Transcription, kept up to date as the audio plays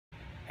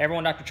Hey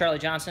everyone, Dr. Charlie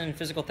Johnson,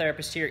 physical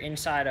therapist here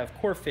inside of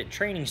CoreFit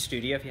Training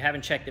Studio. If you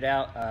haven't checked it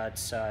out,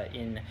 it's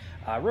in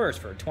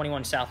Royersford,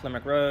 21 South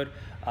Limerick Road.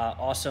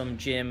 Awesome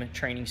gym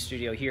training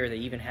studio here. They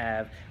even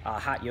have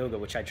hot yoga,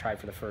 which I tried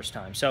for the first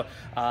time. So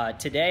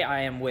today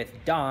I am with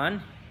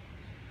Don.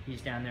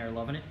 He's down there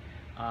loving it.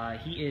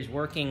 He is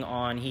working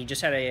on, he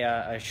just had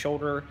a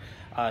shoulder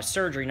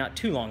surgery not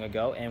too long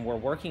ago, and we're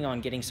working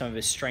on getting some of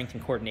his strength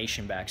and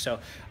coordination back. So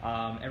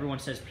everyone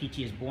says PT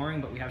is boring,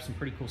 but we have some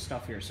pretty cool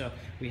stuff here. So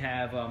we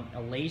have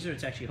a laser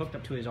that's actually hooked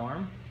up to his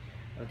arm.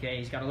 Okay,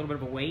 he's got a little bit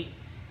of a weight,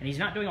 and he's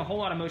not doing a whole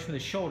lot of motion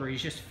with his shoulder.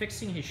 He's just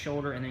fixing his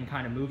shoulder and then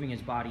kind of moving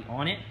his body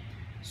on it,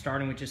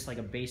 starting with just like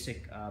a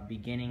basic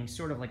beginning,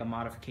 sort of like a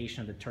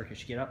modification of the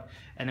Turkish get up.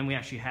 And then we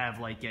actually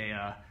have like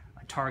a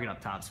target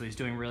up top, so he's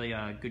doing really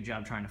a good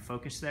job trying to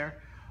focus there.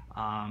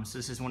 So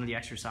this is one of the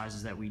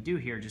exercises that we do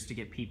here just to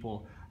get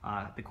people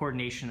the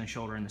coordination in the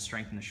shoulder and the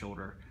strength in the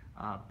shoulder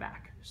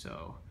back.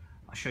 So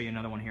I'll show you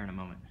another one here in a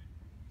moment.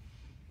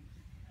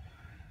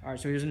 All right,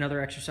 so here's another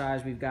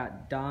exercise we've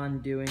got Don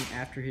doing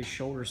after his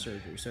shoulder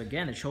surgery. So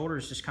again, the shoulder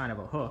is just kind of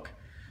a hook,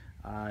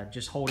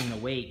 just holding the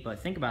weight.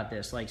 But think about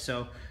this, like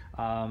so.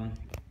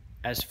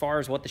 As far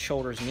as what the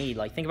shoulders need,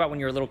 like think about when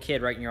you're a little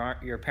kid, right, and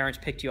your parents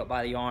picked you up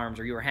by the arms,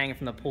 or you were hanging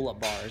from the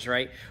pull-up bars,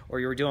 right, or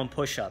you were doing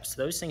push-ups.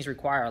 Those things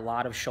require a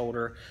lot of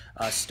shoulder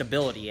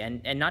stability,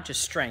 and not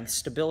just strength.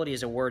 Stability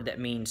is a word that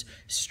means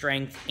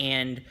strength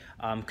and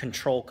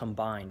control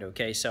combined,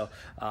 okay? So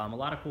a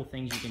lot of cool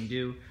things you can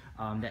do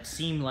that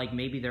seem like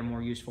maybe they're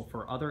more useful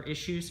for other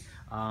issues,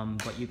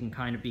 but you can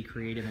kind of be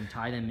creative and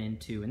tie them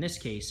into, in this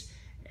case,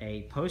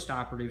 a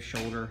post-operative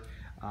shoulder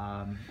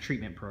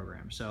treatment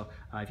program. So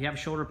if you have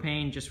shoulder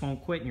pain, just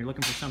won't quit, and you're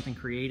looking for something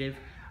creative,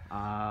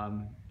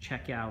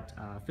 check out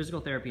Physical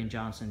Therapy in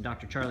Johnson,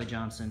 Dr. Charlie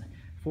Johnson,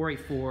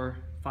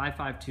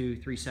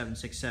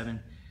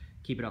 484-552-3767.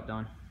 Keep it up,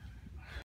 Don.